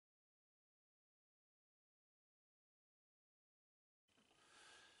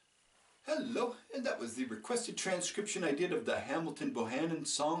Hello, and that was the requested transcription I did of the Hamilton Bohannon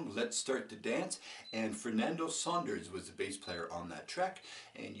song Let's Start to Dance, and Fernando Saunders was the bass player on that track.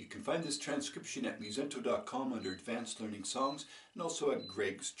 And you can find this transcription at Muzento.com under Advanced Learning Songs, and also at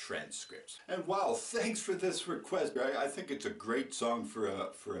Greg's Transcripts. And wow, thanks for this request. I think it's a great song for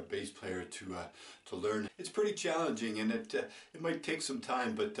a bass player to learn. It's pretty challenging, and it might take some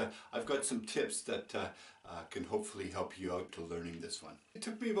time, but I've got some tips that can hopefully help you out to learning this one. It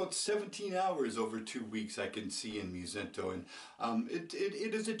took me about 17 hours over 2 weeks, I can see in Muzento, and it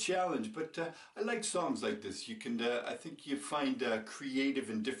is a challenge, but I like songs like this. You can, I think you find creative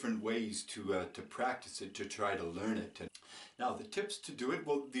and different ways to practice it, to try to learn it. And now the tips to do it,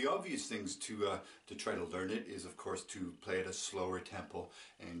 well, the obvious things to try to learn it is, of course, to play at a slower tempo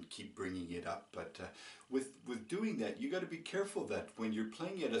and keep bringing it up. But with doing that, you got to be careful that when you're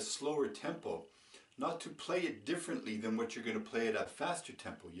playing at a slower tempo, not to play it differently than what you're going to play it at a faster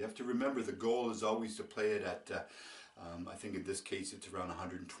tempo. You have to remember the goal is always to play it at, I think in this case it's around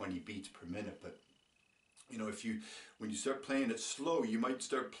 120 beats per minute. But you know, when you start playing it slow, you might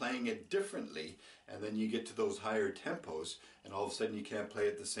start playing it differently, and then you get to those higher tempos, and all of a sudden you can't play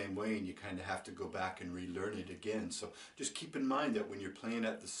it the same way, and you kind of have to go back and relearn it again. So just keep in mind that when you're playing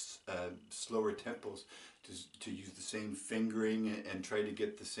at the slower tempos, to use the same fingering and try to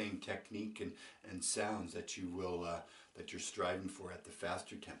get the same technique and sounds that you're striving for at the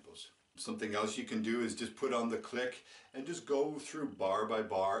faster tempos. Something else you can do is just put on the click and just go through bar by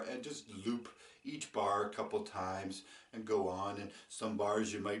bar and just loop each bar a couple times and go on. And some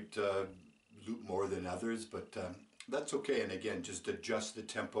bars you might loop more than others, but that's okay. And again, just adjust the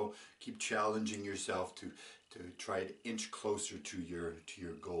tempo, keep challenging yourself to try to inch closer to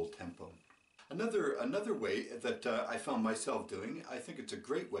your goal tempo. Another way that I found myself doing, I think it's a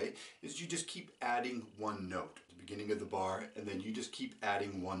great way, is you just keep adding one note at the beginning of the bar, and then you just keep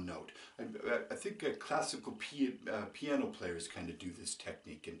adding one note. I think classical piano players kind of do this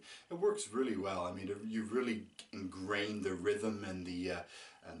technique, and it works really well. I mean, you really ingrain the rhythm and the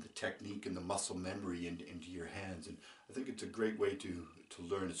technique and the muscle memory into your hands, and I think it's a great way to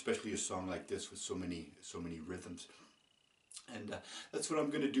learn, especially a song like this with so many rhythms. And that's what I'm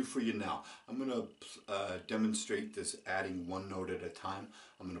going to do for you now. I'm going to demonstrate this adding one note at a time.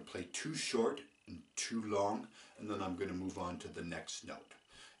 I'm going to play two short and two long, and then I'm going to move on to the next note.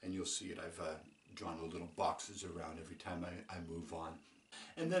 And you'll see it. I've drawn a little boxes around every time I move on.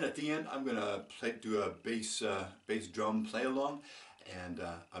 And then at the end, I'm going to do a bass drum play along, and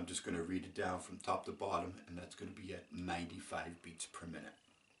I'm just going to read it down from top to bottom, and that's going to be at 95 beats per minute.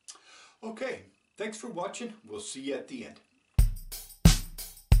 Okay, thanks for watching. We'll see you at the end.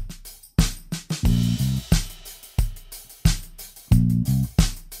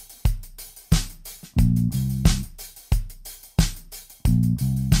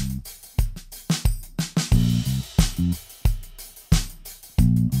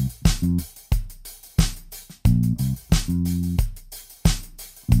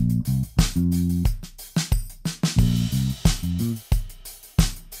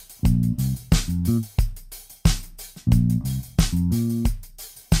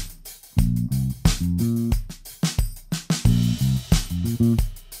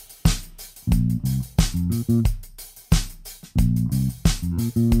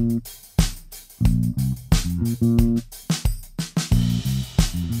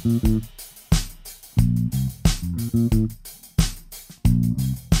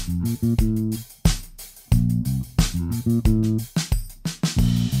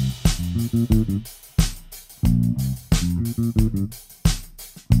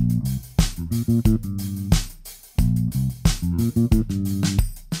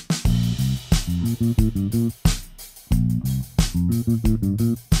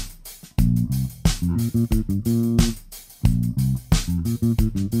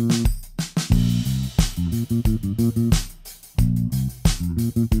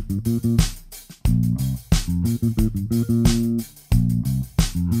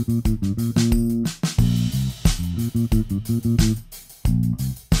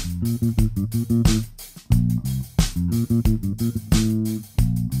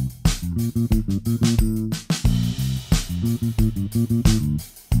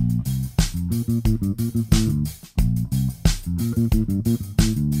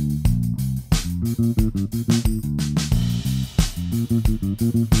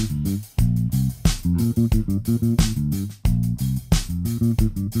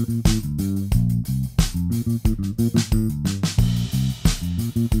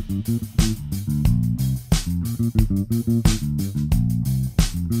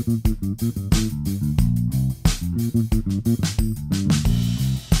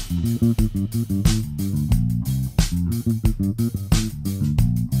 Thank you.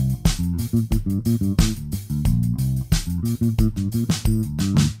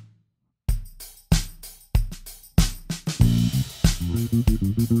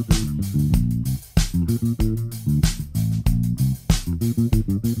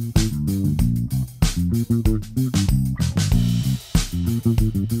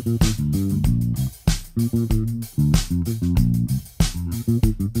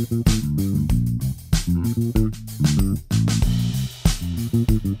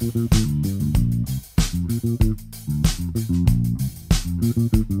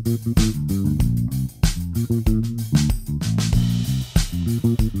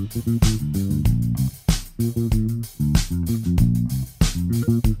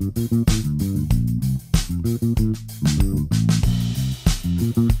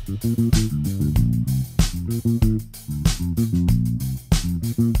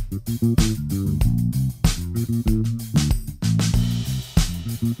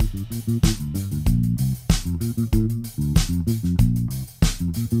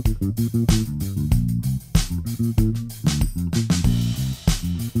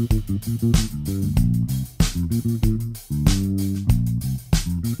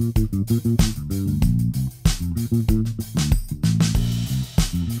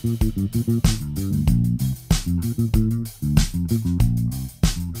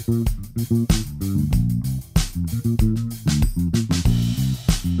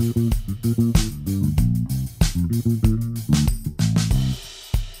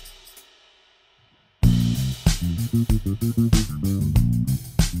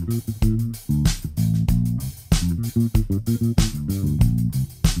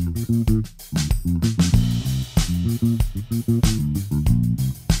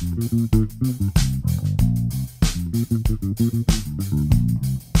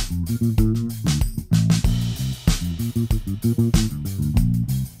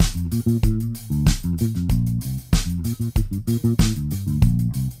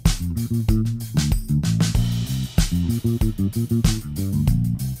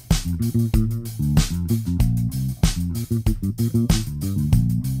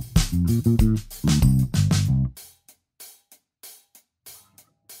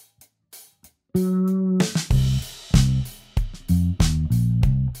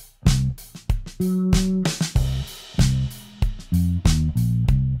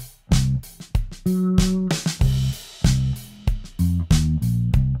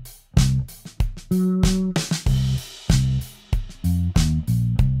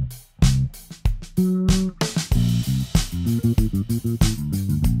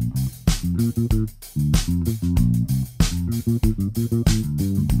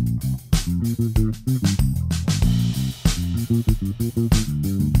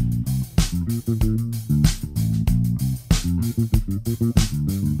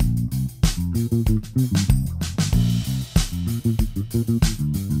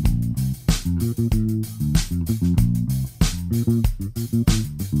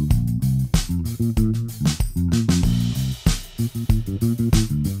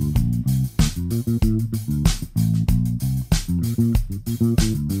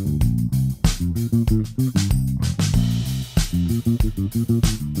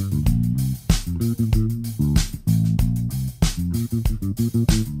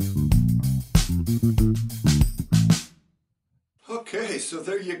 Okay, so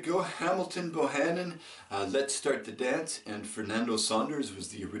there you go, Hamilton Bohannon, Let's Start the Dance, and Fernando Saunders was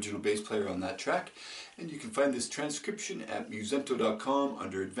the original bass player on that track. And you can find this transcription at Muzento.com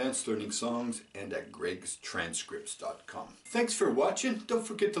under Advanced Learning Songs and at gregstranscripts.com. Thanks for watching. Don't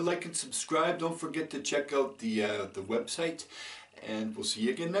forget to like and subscribe. Don't forget to check out the website, and we'll see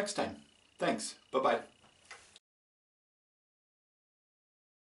you again next time. Thanks. Bye-bye.